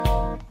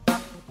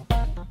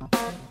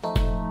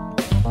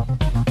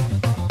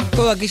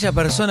toda aquella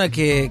persona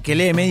que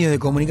lee medios de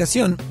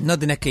comunicación, no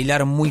tenés que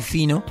hilar muy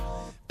fino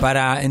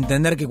para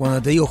entender que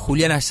cuando te digo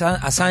Julian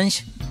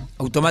Assange,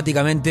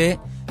 automáticamente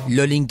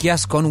lo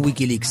linkeás con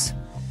Wikileaks.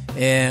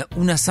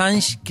 Un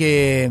Assange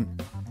que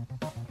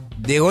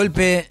de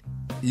golpe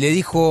le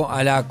dijo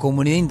a la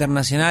comunidad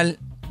internacional: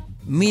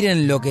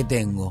 miren lo que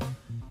tengo.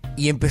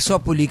 Y empezó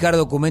a publicar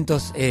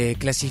documentos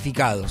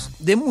clasificados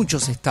de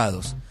muchos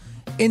estados,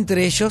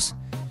 entre ellos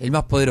el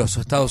más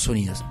poderoso, Estados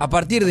Unidos. A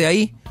partir de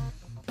ahí,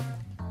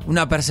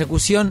 una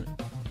persecución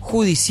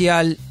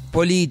judicial,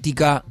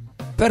 política,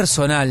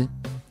 personal,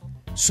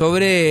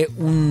 sobre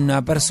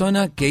una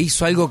persona que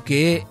hizo algo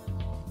que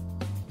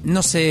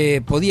no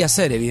se podía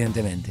hacer,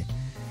 evidentemente.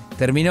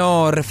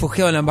 Terminó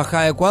refugiado en la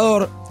Embajada de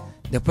Ecuador,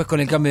 después con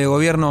el cambio de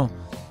gobierno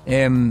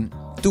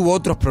tuvo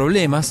otros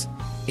problemas,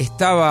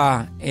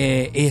 está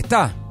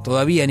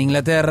todavía en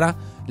Inglaterra.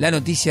 La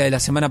noticia de la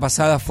semana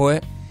pasada fue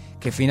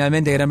que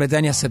finalmente Gran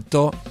Bretaña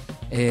aceptó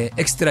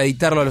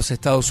extraditarlo a los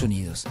Estados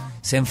Unidos.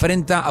 Se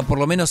enfrenta a por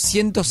lo menos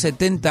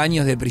 170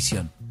 años de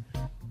prisión,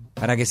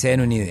 para que se den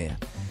una idea.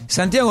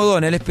 Santiago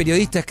O'Donnell es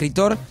periodista,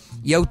 escritor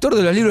y autor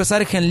de los libros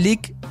Argent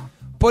Leak,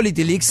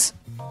 PolityLeaks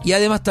y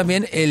además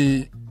también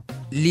el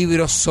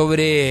libro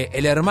sobre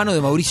el hermano de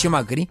Mauricio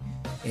Macri,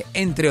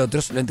 entre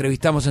otros. Lo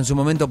entrevistamos en su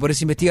momento por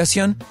esa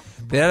investigación,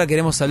 pero ahora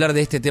queremos hablar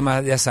de este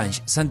tema de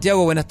Assange.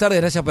 Santiago, buenas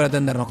tardes, gracias por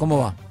atendernos. ¿Cómo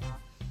va?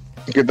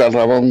 ¿Qué tal,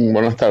 Ramón?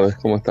 Buenas tardes,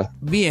 ¿cómo estás?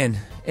 Bien.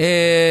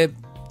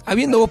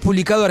 Habiendo vos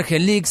publicado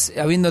Argent Leaks,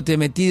 habiéndote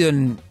metido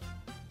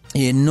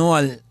no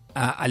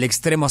al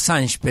extremo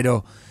Assange,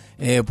 pero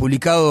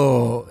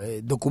publicado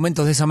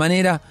documentos de esa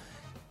manera,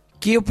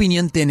 ¿qué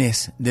opinión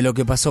tenés de lo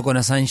que pasó con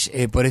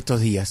Assange por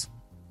estos días?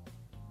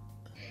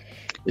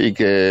 Y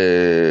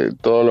que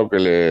todo lo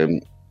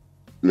que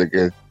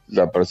que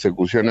la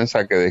persecución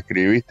esa que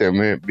describiste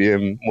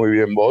muy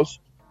bien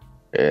vos,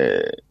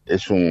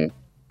 es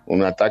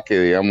un ataque,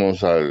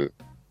 digamos,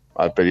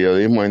 al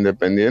periodismo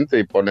independiente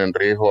y pone en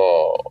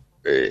riesgo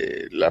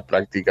la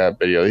práctica de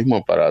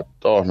periodismo para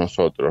todos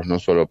nosotros, no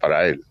solo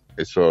para él.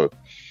 Eso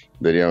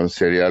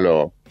sería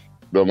lo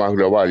más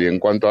global. Y en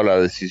cuanto a la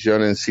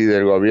decisión en sí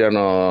del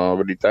gobierno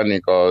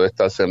británico de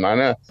esta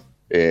semana,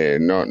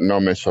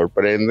 no me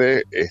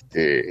sorprende.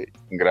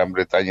 Gran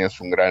Bretaña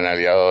es un gran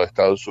aliado de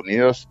Estados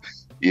Unidos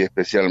y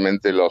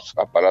especialmente los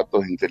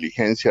aparatos de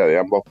inteligencia de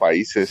ambos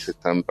países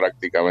están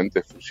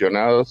prácticamente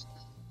fusionados.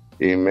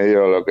 Y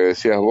medio lo que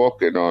decías vos,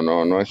 que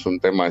no es un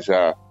tema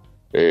ya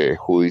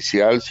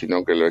judicial,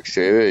 sino que lo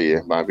excede y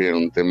es más bien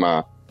un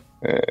tema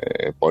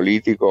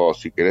político, o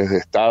si querés de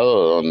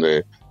Estado,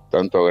 donde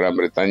tanto Gran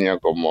Bretaña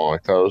como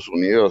Estados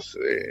Unidos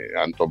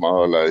han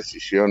tomado la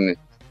decisión,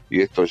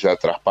 y esto ya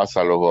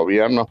traspasa a los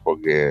gobiernos,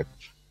 porque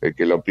el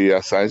que lo pide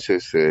a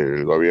Sánchez es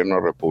el gobierno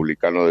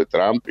republicano de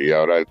Trump, y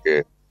ahora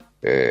claro,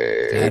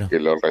 el que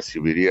lo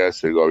recibiría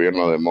es el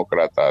gobierno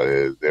demócrata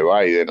de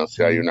Biden. O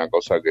sea, hay una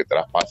cosa que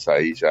traspasa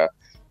ahí ya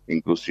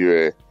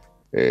inclusive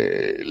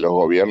los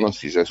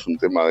gobiernos, y ya es un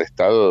tema de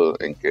Estado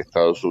en que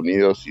Estados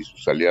Unidos y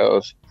sus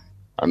aliados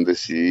han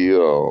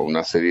decidido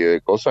una serie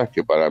de cosas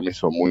que para mí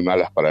son muy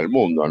malas para el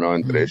mundo, ¿no?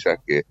 Entre ellas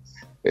que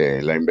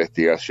la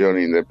investigación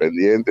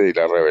independiente y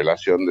la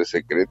revelación de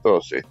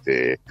secretos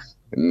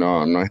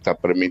no está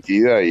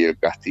permitida, y el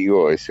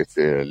castigo es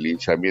el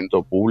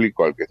linchamiento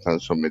público al que están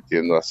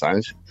sometiendo a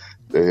Assange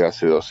desde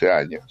hace 12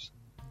 años.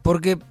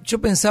 Porque yo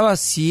pensaba,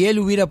 si él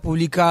hubiera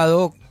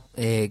publicado,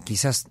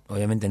 quizás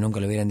obviamente nunca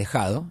lo hubieran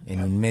dejado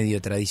en un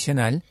medio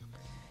tradicional,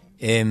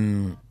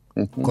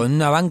 con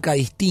una banca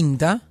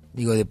distinta,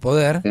 digo, de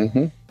poder,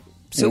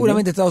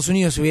 seguramente Estados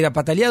Unidos se hubiera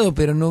pataleado,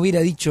 pero no hubiera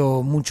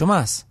dicho mucho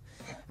más.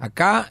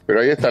 Acá...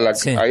 Pero ahí está la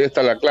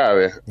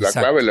clave. La Exacto.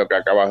 Clave es lo que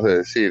acabas de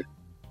decir.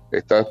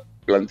 Estás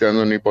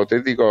planteando un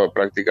hipotético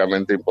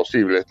prácticamente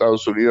imposible.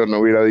 Estados Unidos no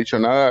hubiera dicho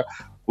nada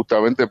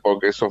justamente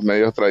porque esos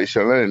medios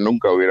tradicionales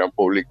nunca hubieran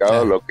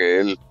publicado lo que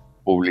él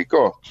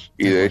publicó.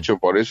 Y de hecho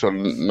por eso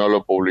no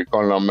lo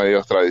publicó en los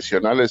medios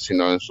tradicionales,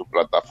 sino en su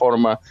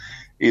plataforma.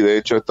 Y de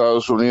hecho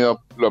Estados Unidos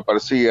lo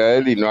persigue a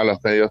él y no a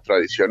los medios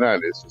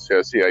tradicionales. O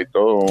sea, sí, hay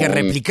todo que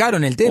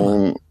replicaron el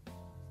tema.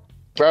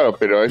 Claro,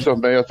 pero esos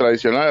medios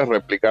tradicionales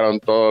replicaron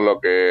todo lo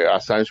que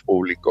Assange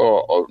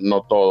publicó, o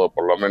no todo,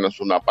 por lo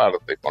menos una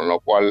parte, con lo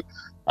cual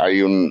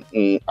hay un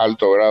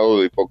alto grado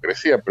de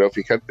hipocresía. Pero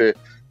fíjate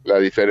la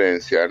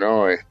diferencia,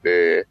 ¿no?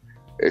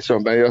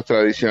 Esos medios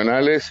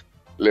tradicionales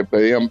le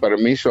pedían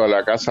permiso a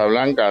la Casa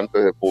Blanca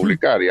antes de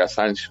publicar, y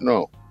Assange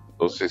no.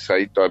 Entonces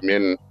ahí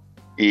también...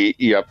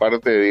 Y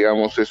aparte,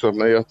 digamos, esos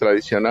medios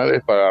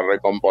tradicionales, para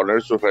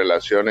recomponer sus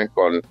relaciones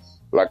con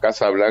la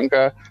Casa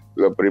Blanca,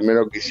 lo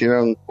primero que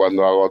hicieron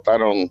cuando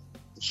agotaron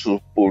sus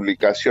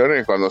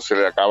publicaciones, cuando se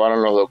le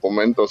acabaron los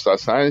documentos a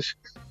Assange,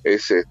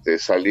 es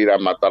salir a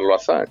matarlo a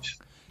Assange.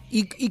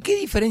 ¿Y qué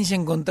diferencia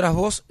encontrás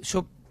vos,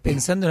 yo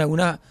pensando en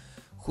alguna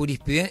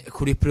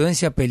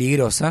jurisprudencia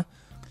peligrosa,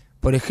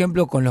 por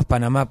ejemplo, con los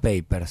Panama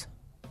Papers?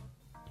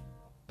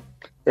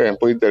 Es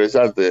muy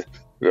interesante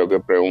lo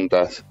que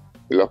preguntas.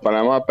 Los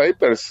Panama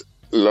Papers,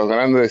 los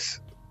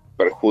grandes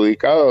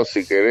perjudicados,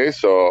 si querés,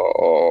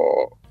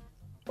 o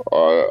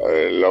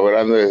los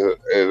grandes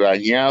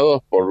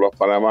dañados por los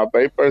Panama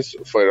Papers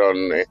fueron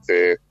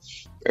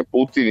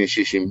Putin y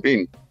Xi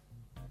Jinping.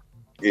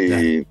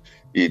 Claro.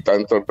 Y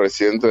tanto el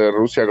presidente de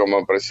Rusia como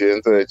el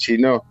presidente de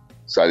China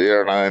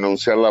salieron a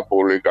denunciar la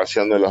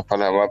publicación de los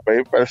Panama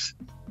Papers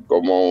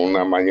como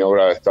una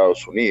maniobra de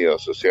Estados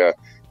Unidos. O sea,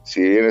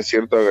 si bien es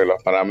cierto que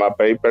los Panama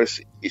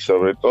Papers y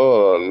sobre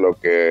todo lo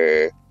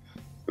que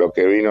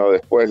vino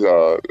después,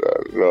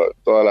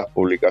 todas las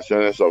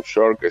publicaciones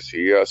offshore que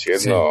siguió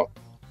haciendo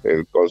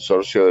el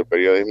consorcio de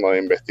periodismo de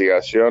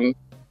investigación,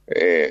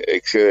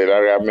 excede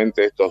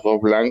largamente estos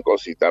dos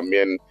blancos y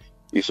también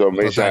hizo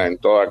mella en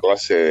toda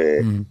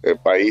clase de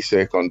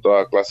países con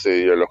toda clase de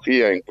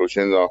ideología,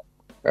 incluyendo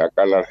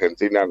acá en la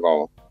Argentina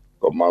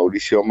con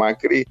Mauricio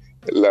Macri.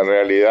 La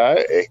realidad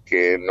es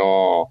que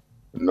no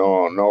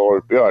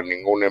golpeó a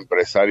ningún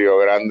empresario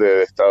grande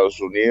de Estados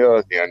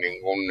Unidos ni a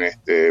ningún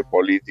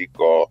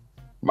político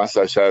más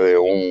allá de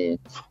un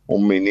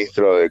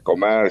ministro de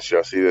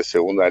comercio así de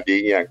segunda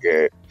línea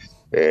que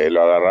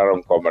lo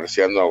agarraron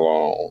comerciando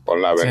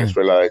con la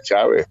Venezuela de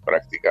Chávez.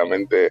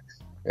 Prácticamente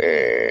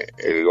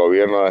el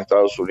gobierno de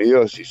Estados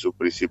Unidos y sus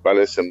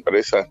principales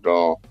empresas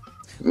no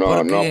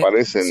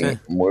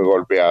aparecen muy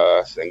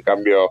golpeadas. En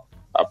cambio,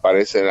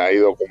 aparecen ahí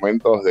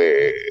documentos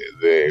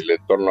del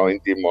entorno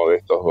íntimo de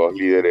estos dos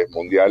líderes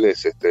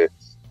mundiales,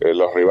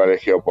 los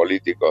rivales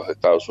geopolíticos de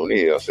Estados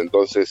Unidos.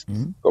 Entonces,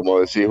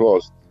 como decís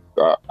vos,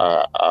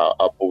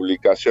 a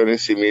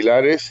publicaciones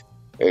similares,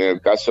 en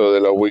el caso de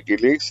los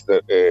WikiLeaks,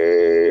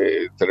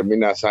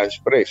 termina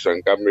Assange preso.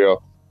 En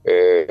cambio,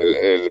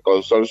 el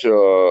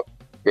consorcio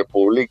que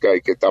publica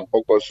y que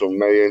tampoco es un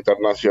medio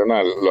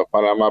internacional, los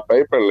Panama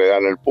Papers, le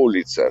dan el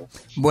Pulitzer.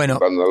 Bueno,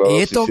 cuando los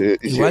hicieron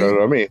igual,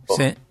 lo mismo.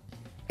 Sí.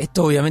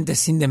 Esto obviamente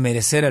sin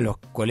desmerecer a los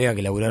colegas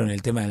que laburaron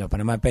el tema de los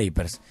Panama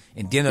Papers.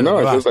 Entiendo lo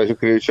que vas.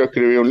 Yo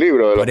escribí un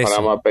libro de los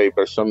Panama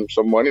Papers, son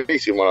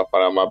buenísimos los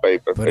Panama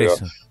Papers, pero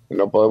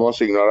no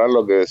podemos ignorar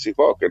lo que decís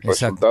vos, que el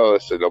resultado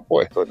es el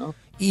opuesto, ¿no?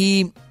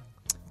 Y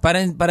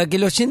para que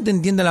el oyente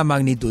entienda la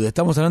magnitud,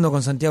 estamos hablando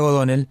con Santiago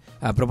Donel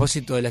a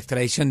propósito de la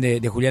extradición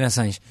de Julian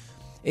Assange.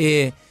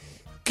 ¿Qué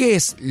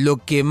es lo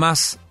que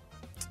más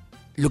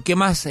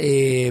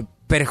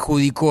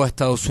perjudicó a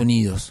Estados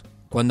Unidos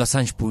cuando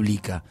Assange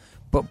publica?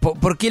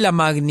 ¿Por qué la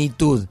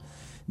magnitud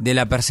de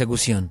la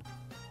persecución?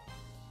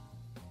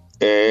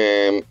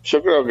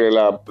 Yo creo que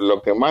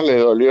lo que más le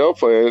dolió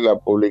fue la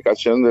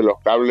publicación de los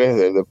cables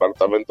del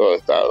Departamento de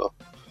Estado.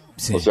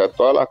 Sí. O sea,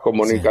 todas las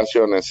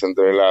comunicaciones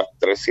entre las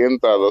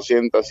 300,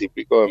 200 y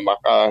pico de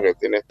embajadas que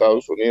tiene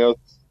Estados Unidos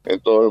en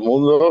todo el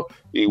mundo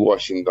y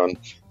Washington.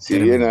 Si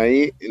bien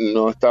ahí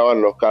no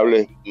estaban los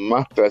cables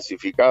más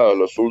clasificados,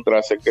 los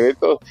ultra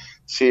secretos,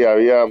 sí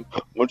había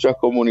muchas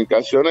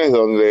comunicaciones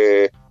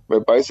donde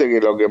me parece que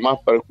lo que más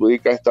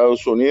perjudica a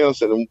Estados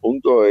Unidos en un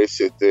punto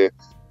es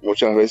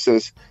muchas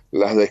veces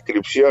las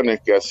descripciones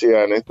que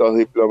hacían estos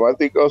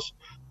diplomáticos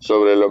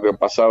sobre lo que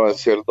pasaba en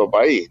cierto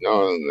país,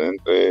 ¿no?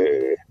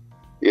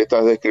 Y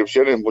estas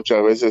descripciones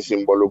muchas veces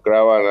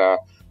involucraban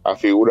a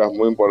figuras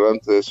muy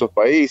importantes de esos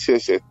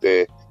países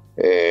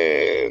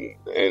en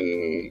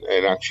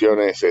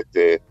acciones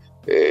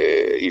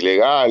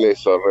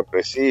ilegales o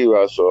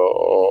represivas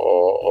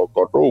o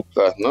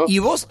corruptas, ¿no? Y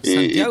vos,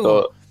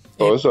 Santiago,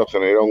 todo eso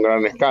generó un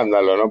gran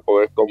escándalo, ¿no?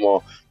 Porque es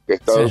como que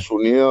Estados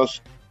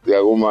Unidos de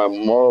algún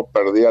modo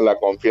perdía la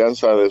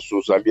confianza de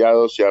sus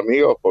aliados y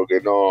amigos porque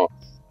no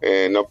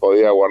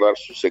podía guardar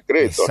sus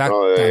secretos,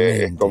 ¿no?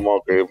 Es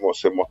como que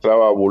se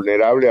mostraba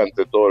vulnerable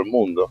ante todo el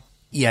mundo.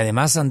 Y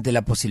además ante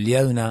la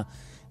posibilidad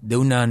de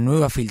una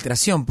nueva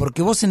filtración,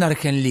 porque vos en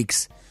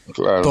ArgenLeaks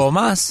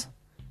tomás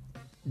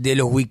de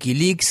los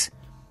WikiLeaks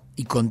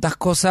y contás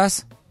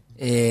cosas,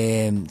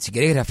 si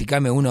querés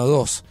graficarme uno o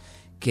dos,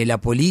 que la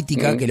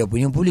política, que la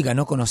opinión pública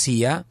no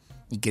conocía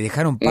y que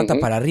dejaron patas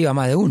para arriba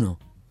más de uno.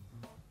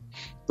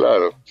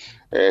 Claro,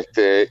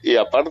 y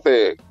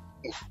aparte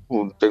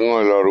tengo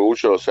el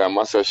orgullo, o sea,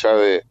 más allá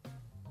de,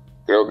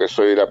 creo que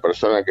soy la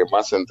persona que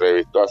más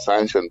entrevistó a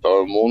Assange en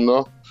todo el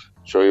mundo.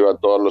 Yo iba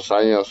todos los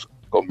años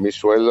con mi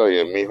sueldo y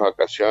en mis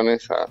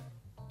vacaciones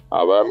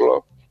a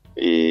verlo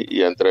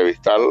y a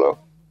entrevistarlo.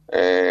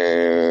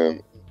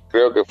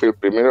 Creo que fui el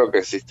primero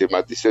que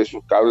sistematicé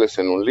sus cables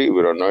en un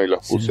libro, ¿no? Y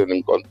los puse en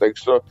un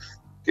contexto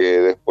que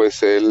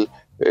después él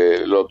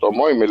lo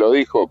tomó y me lo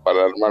dijo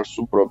para armar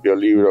su propio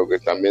libro que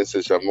también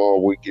se llamó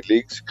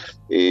WikiLeaks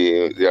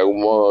y de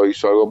algún modo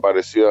hizo algo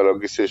parecido a lo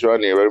que hice yo a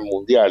nivel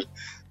mundial,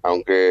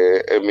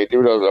 aunque en mi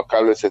libro los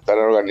cables están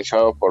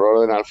organizados por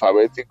orden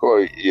alfabético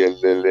y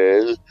el de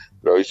él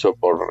lo hizo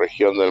por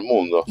región del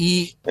mundo.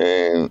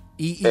 En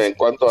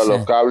cuanto a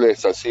los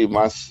cables así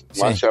más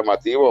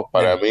llamativos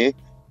para mí,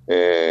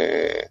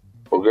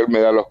 porque él me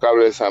da los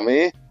cables a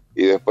mí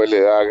y después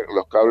le da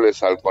los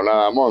cables al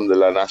Conadamón de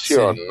La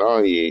Nación,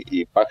 ¿no?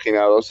 Y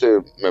Página 12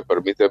 me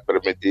permite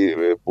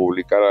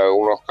publicar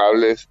algunos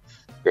cables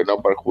que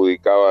no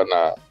perjudicaban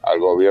al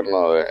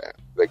gobierno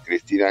de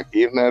Cristina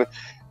Kirchner.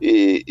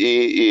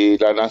 y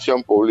La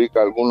Nación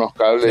publica algunos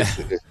cables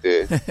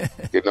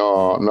que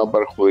no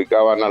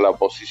perjudicaban a la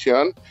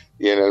oposición,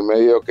 y en el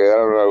medio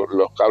quedaron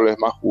los cables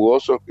más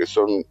jugosos, que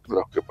son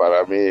los que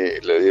para mí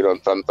le dieron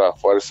tanta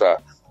fuerza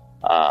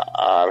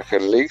a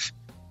Argenleaks,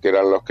 que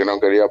eran los que no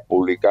quería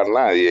publicar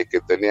nadie, que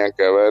tenían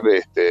que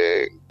ver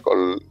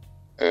con,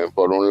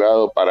 por un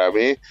lado, para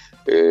mí,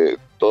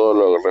 todo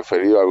lo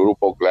referido al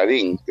grupo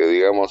Clarín, que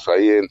digamos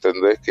ahí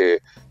entendés que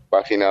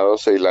Página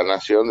 12 y La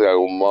Nación, de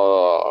algún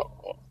modo,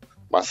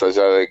 más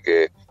allá de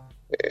que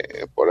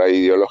por ahí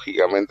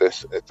ideológicamente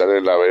estar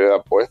en la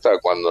vereda puesta,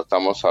 cuando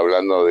estamos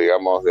hablando,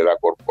 digamos, de la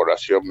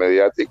corporación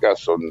mediática,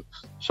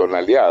 son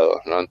aliados,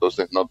 ¿no?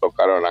 Entonces no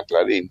tocaron a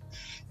Clarín.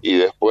 Y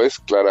después,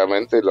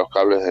 claramente, los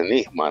cables de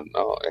Nisman,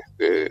 ¿no?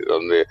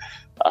 Donde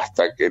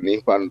hasta que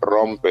Nisman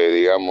rompe,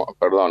 digamos,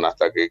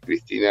 hasta que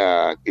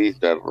Cristina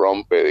Kirchner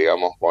rompe,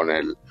 digamos, con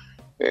el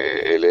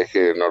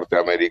eje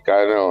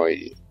norteamericano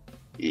y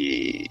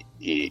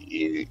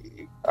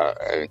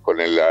con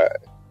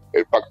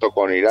el pacto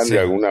con Irán, sí, de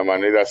alguna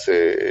manera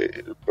se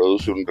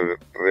produce un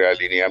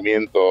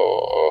realineamiento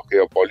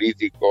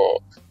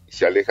geopolítico y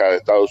se aleja de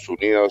Estados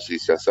Unidos y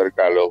se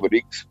acerca a los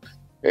BRICS.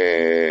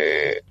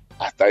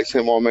 Hasta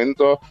ese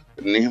momento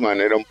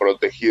Nisman era un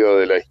protegido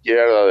de la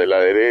izquierda, de la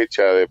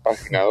derecha, de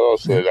Página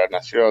 12, de La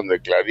Nación, de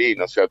Clarín,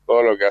 o sea,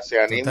 todo lo que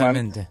hacía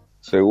Nisman,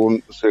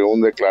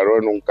 según declaró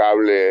en un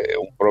cable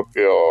un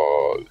propio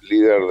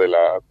líder de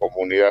la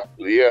comunidad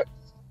judía,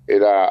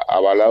 era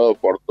avalado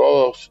por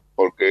todos,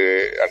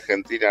 porque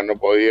Argentina no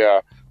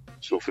podía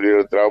sufrir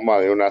el trauma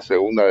de una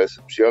segunda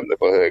decepción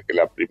después de que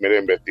la primera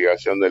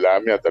investigación de la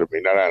AMIA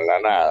terminara en la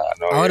nada,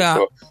 ¿no? Ahora,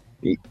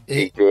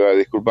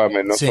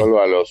 discúlpame, no sí,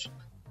 solo a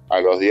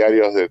los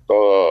diarios de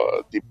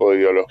todo tipo de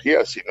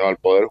ideología, sino al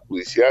Poder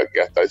Judicial,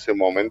 que hasta ese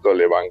momento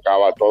le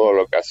bancaba todo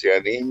lo que hacía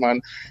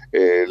Nisman,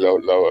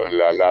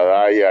 la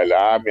DAIA,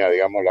 la AMIA,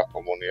 digamos, las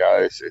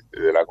comunidades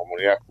de la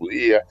comunidad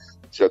judía.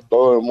 O sea,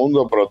 todo el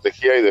mundo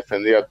protegía y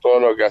defendía todo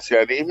lo que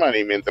hacía Nisman,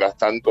 y mientras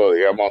tanto,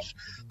 digamos,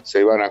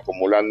 se iban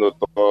acumulando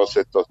todos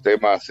estos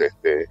temas,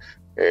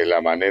 la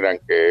manera en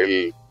que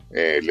él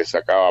le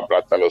sacaba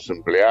plata a los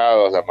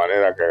empleados, la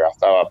manera que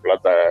gastaba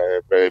plata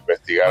de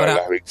investigar a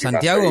las víctimas,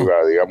 Santiago, que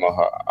iba, digamos,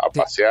 a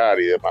pasear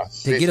y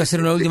demás. Te quiero hacer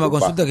una última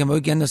consulta, que me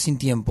voy quedando sin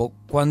tiempo.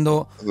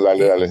 Cuando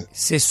dale.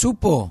 Se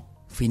supo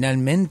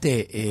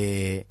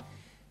finalmente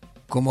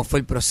cómo fue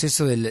el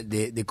proceso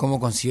de cómo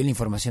consiguió la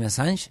información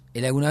Assange,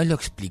 ¿él alguna vez lo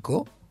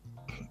explicó?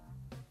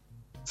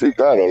 Sí,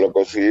 claro, lo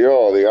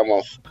consiguió,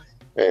 digamos,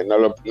 no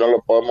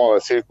lo podemos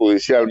decir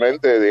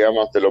judicialmente,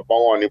 digamos, te lo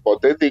pongo en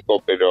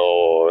hipotético,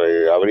 pero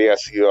habría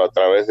sido a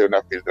través de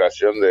una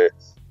filtración del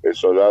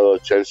soldado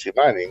Chelsea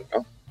Manning,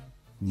 ¿no?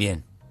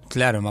 Bien,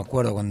 claro, me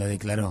acuerdo cuando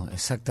declaró,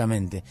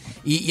 exactamente.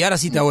 Y ahora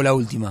sí te hago la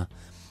última.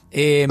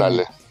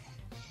 Dale.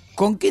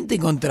 ¿Con quién te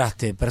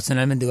encontraste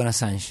personalmente con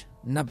Assange?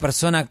 Una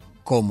persona,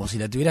 ¿cómo? Si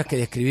la tuvieras que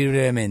describir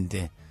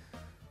brevemente.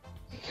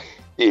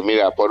 Y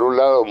mira, por un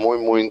lado, muy,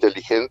 muy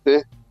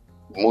inteligente,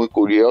 muy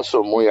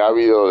curioso, muy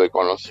ávido de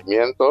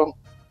conocimiento,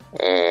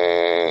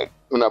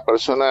 una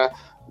persona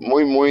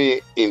muy,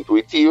 muy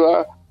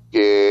intuitiva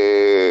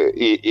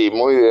y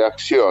muy de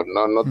acción,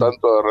 no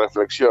tanto de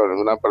reflexión. Es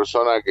una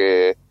persona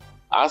que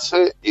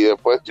hace y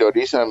después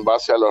teoriza en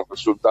base a los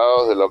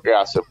resultados de lo que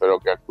hace, pero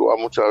que actúa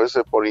muchas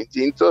veces por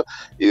instinto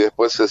y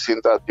después se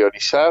sienta a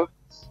teorizar.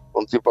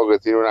 Un tipo que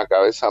tiene una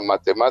cabeza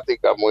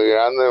matemática muy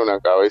grande, una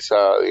cabeza,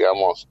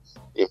 digamos,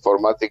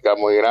 informática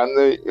muy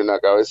grande y una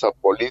cabeza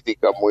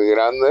política muy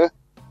grande,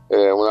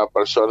 una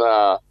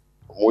persona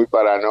muy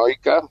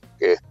paranoica,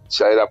 que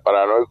ya era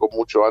paranoico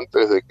mucho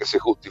antes de que se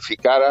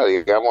justificara,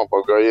 digamos,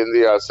 porque hoy en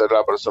día ser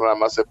la persona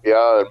más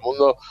espiada del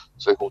mundo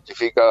se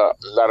justifica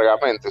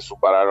largamente su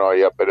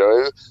paranoia, pero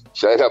él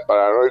ya era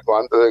paranoico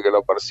antes de que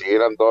lo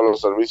persiguieran todos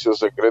los servicios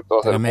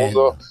secretos del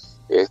mundo.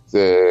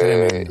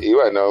 Y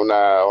bueno,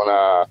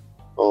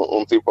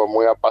 un tipo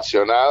muy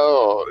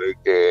apasionado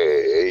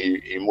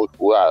y muy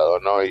jugado,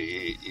 ¿no?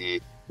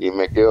 Y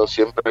me quedo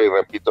siempre y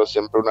repito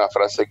siempre una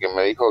frase que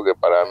me dijo, que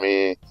para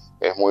mí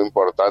es muy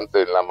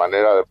importante en la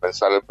manera de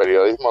pensar el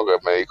periodismo, que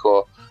me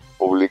dijo: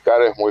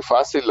 publicar es muy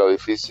fácil,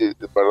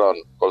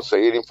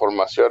 conseguir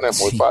información es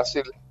muy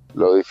fácil,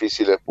 lo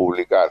difícil es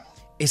publicar.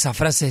 Esa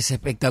frase es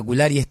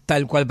espectacular y es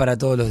tal cual para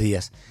todos los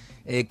días.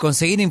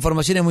 Conseguir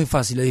información es muy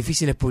fácil, lo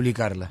difícil es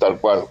publicarla. Tal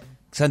cual.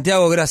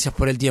 Santiago, gracias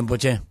por el tiempo,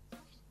 che.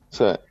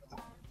 Sí.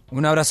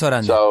 Un abrazo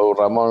grande. Chao,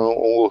 Ramón,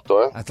 un gusto,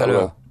 Hasta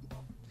luego.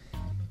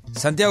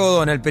 Santiago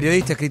Dona, el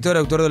periodista, escritor,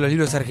 autor de los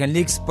libros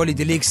Argenleaks,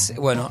 PolityLeaks.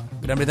 Bueno,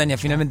 Gran Bretaña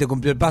finalmente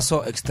cumplió el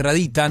paso,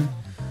 extraditan.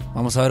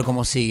 Vamos a ver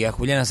cómo sigue a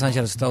Julian Assange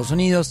a los Estados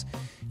Unidos,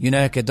 y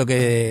una vez que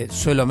toque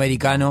suelo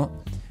americano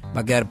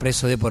va a quedar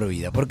preso de por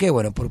vida. ¿Por qué?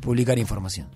 Bueno, por publicar información.